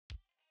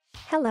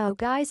Hello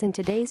guys, in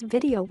today's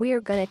video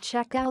we're gonna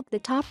check out the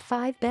top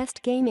 5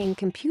 best gaming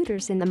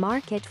computers in the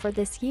market for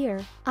this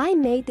year. I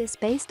made this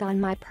based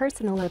on my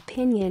personal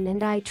opinion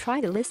and I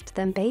try to list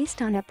them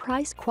based on a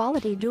price,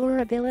 quality,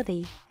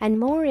 durability, and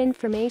more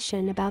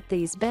information about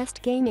these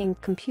best gaming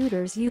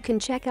computers you can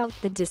check out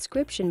the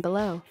description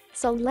below.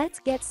 So let's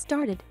get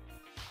started.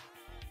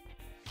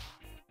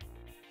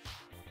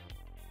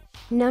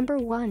 Number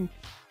 1.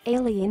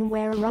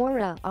 Alienware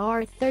Aurora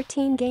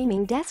R13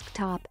 Gaming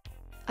Desktop.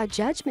 A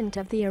judgment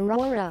of the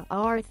Aurora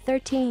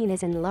R13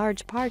 is in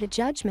large part a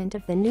judgment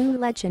of the new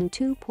Legend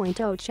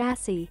 2.0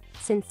 chassis,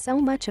 since so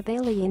much of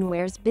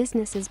Alienware's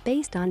business is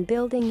based on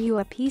building you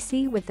a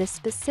PC with the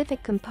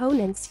specific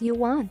components you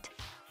want.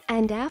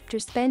 And after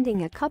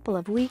spending a couple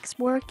of weeks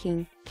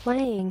working,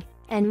 playing,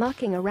 and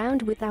mucking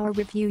around with our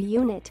review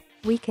unit,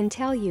 we can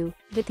tell you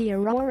that the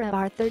Aurora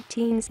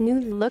R13's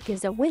new look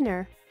is a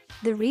winner.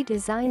 The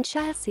redesigned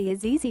chassis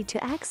is easy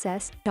to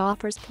access,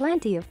 offers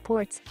plenty of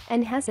ports,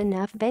 and has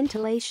enough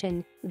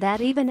ventilation that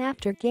even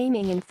after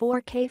gaming in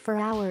 4K for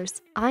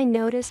hours, I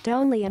noticed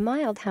only a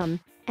mild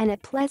hum and a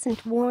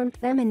pleasant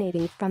warmth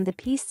emanating from the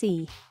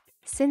PC.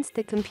 Since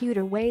the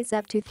computer weighs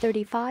up to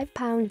 35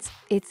 pounds,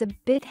 it's a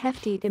bit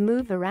hefty to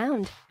move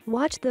around,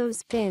 watch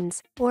those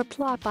pins, or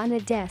plop on a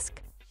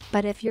desk.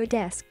 But if your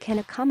desk can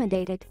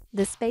accommodate it,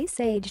 the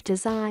space-age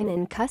design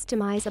and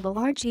customizable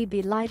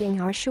RGB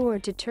lighting are sure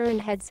to turn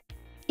heads.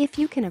 If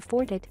you can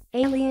afford it,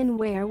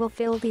 Alienware will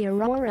fill the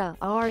Aurora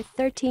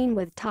R13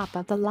 with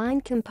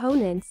top-of-the-line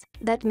components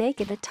that make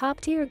it a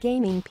top-tier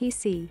gaming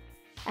PC.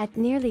 At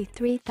nearly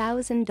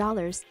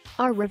 $3,000,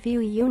 our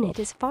review unit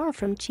is far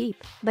from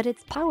cheap, but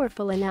it's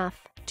powerful enough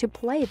to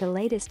play the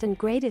latest and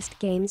greatest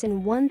games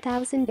in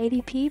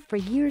 1080p for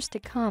years to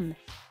come.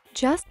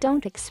 Just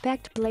don't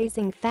expect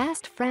blazing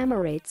fast frame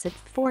rates at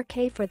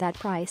 4K for that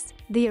price.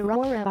 The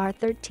Aurora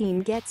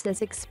R13 gets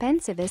as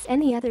expensive as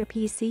any other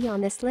PC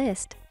on this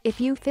list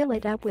if you fill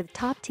it up with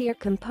top-tier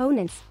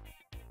components.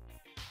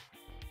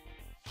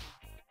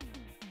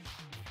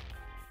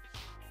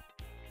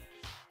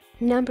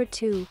 Number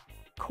 2.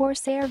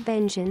 Corsair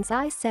Vengeance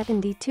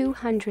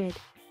i7200.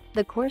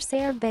 The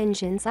Corsair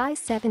Vengeance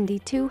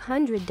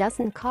i7200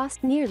 doesn't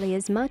cost nearly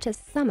as much as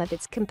some of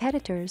its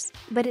competitors,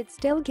 but it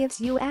still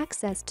gives you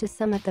access to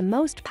some of the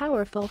most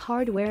powerful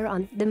hardware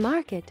on the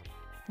market.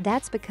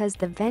 That's because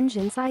the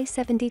Vengeance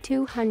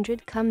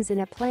i7200 comes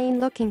in a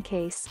plain-looking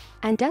case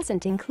and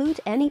doesn't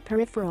include any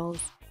peripherals.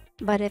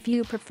 But if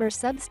you prefer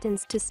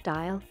substance to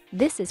style,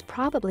 this is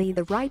probably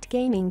the right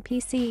gaming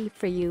PC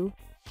for you.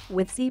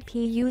 With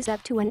CPUs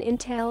up to an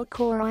Intel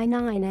Core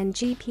i9 and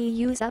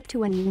GPUs up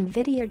to an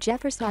NVIDIA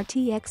GeForce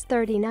RTX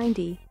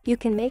 3090, you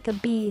can make a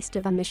beast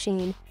of a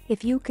machine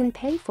if you can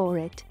pay for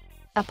it.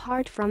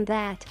 Apart from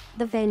that,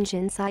 the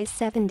Vengeance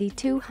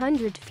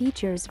i7200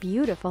 features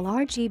beautiful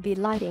RGB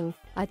lighting,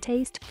 a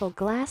tasteful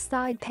glass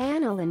side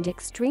panel and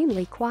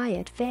extremely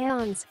quiet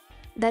fans.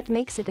 That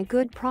makes it a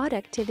good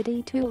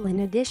productivity tool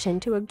in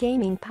addition to a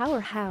gaming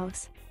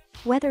powerhouse.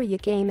 Whether you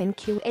game in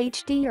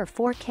QHD or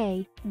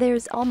 4K,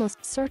 there's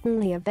almost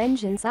certainly a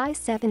Vengeance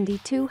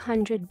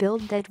i7200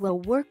 build that will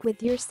work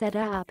with your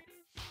setup.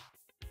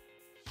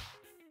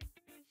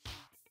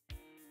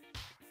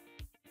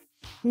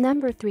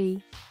 Number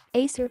 3.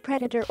 Acer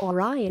Predator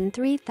Orion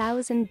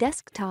 3000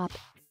 Desktop.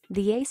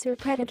 The Acer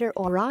Predator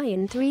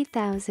Orion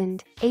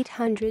 3000,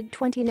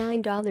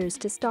 $829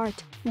 to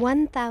start,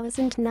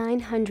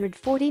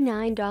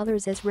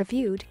 $1,949 as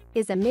reviewed,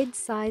 is a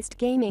mid-sized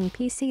gaming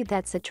PC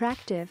that's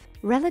attractive,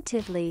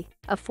 relatively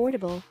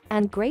affordable,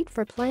 and great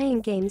for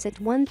playing games at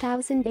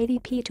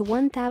 1080p to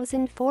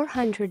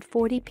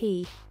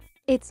 1440p.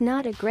 It's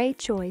not a great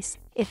choice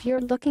if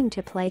you're looking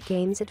to play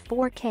games at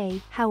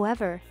 4K,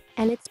 however,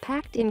 and its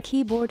packed-in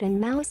keyboard and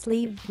mouse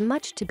leave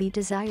much to be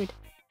desired.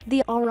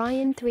 The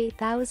Orion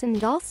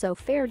 3000 also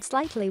fared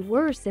slightly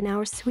worse in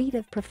our suite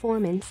of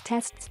performance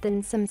tests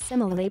than some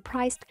similarly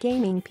priced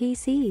gaming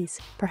PCs,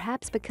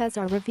 perhaps because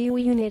our review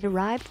unit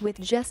arrived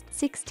with just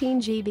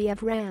 16 GB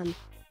of RAM.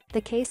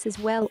 The case is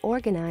well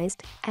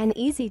organized and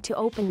easy to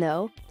open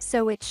though,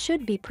 so it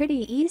should be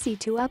pretty easy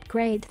to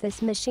upgrade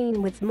this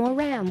machine with more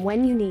RAM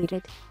when you need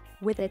it.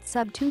 With its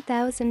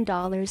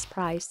sub-$2,000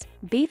 price,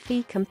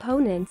 beefy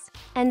components,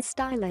 and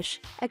stylish,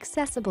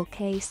 accessible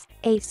case,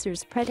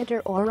 Acer's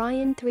Predator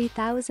Orion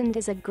 3000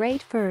 is a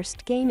great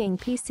first gaming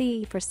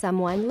PC for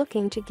someone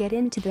looking to get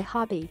into the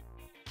hobby.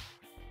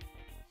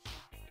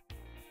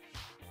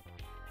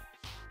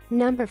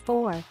 Number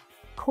 4.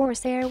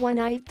 Corsair ONE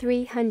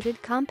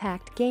i300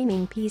 Compact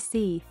Gaming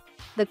PC.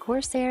 The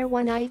Corsair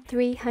ONE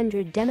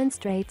i300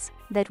 demonstrates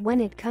that when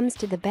it comes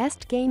to the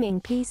best gaming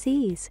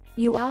PCs,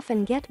 you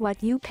often get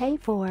what you pay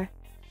for.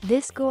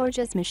 This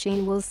gorgeous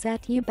machine will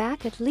set you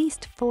back at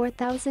least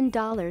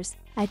 $4,000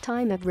 at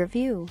time of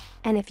review,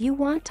 and if you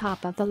want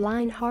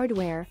top-of-the-line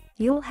hardware,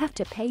 you'll have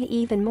to pay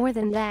even more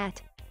than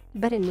that.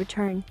 But in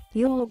return,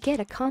 you'll get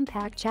a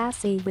compact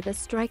chassis with a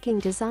striking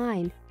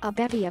design, a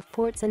bevy of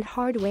ports and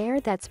hardware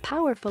that's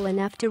powerful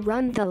enough to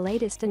run the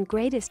latest and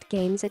greatest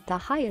games at the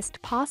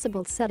highest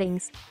possible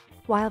settings.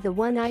 While the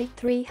One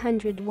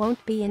i300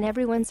 won't be in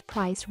everyone's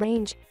price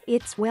range,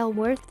 it's well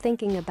worth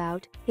thinking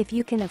about if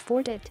you can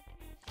afford it.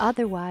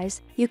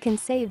 Otherwise, you can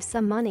save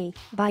some money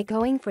by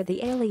going for the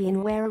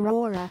Alienware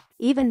Aurora,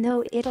 even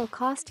though it'll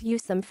cost you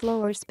some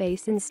floor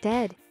space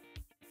instead.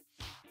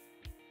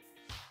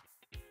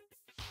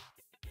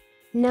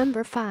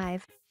 Number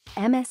 5.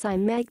 MSI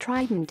Meg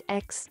Trident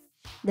X.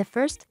 The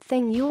first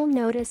thing you'll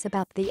notice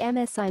about the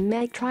MSI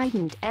Meg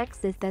Trident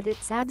X is that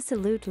it's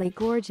absolutely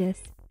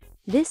gorgeous.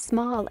 This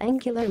small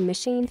angular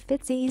machine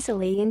fits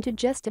easily into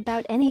just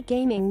about any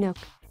gaming nook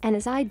and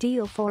is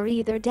ideal for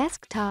either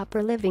desktop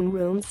or living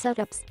room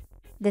setups.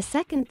 The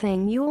second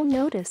thing you'll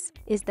notice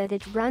is that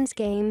it runs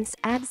games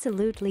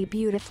absolutely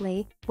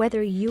beautifully,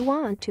 whether you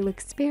want to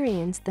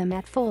experience them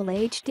at Full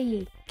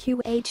HD,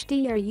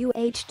 QHD or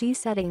UHD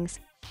settings.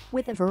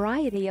 With a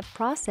variety of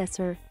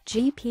processor,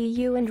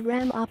 GPU and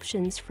RAM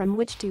options from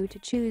which to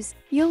choose,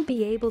 you'll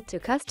be able to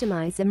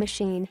customize a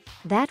machine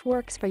that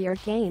works for your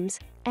games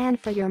and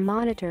for your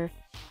monitor.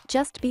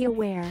 Just be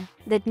aware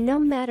that no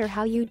matter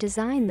how you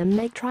design the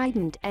Meg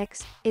Trident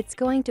X, it's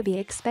going to be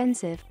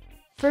expensive.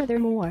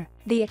 Furthermore,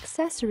 the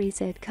accessories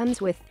it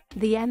comes with,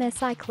 the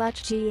MSI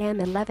Clutch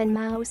GM11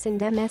 mouse and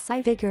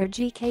MSI Vigor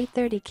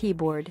GK30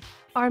 keyboard,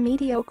 are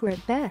mediocre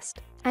at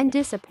best and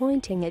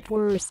disappointing at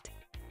worst.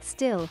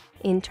 Still,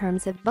 in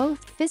terms of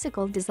both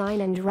physical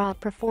design and raw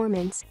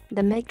performance,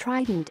 the Meg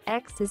Trident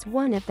X is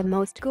one of the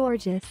most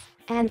gorgeous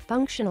and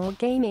functional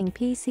gaming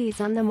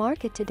PCs on the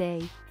market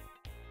today.